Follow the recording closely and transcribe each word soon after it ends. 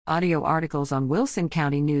Audio articles on Wilson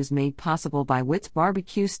County News made possible by Witt's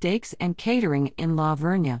Barbecue Steaks and Catering in La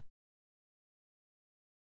Vernia.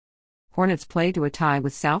 Hornets play to a tie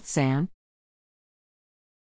with South San.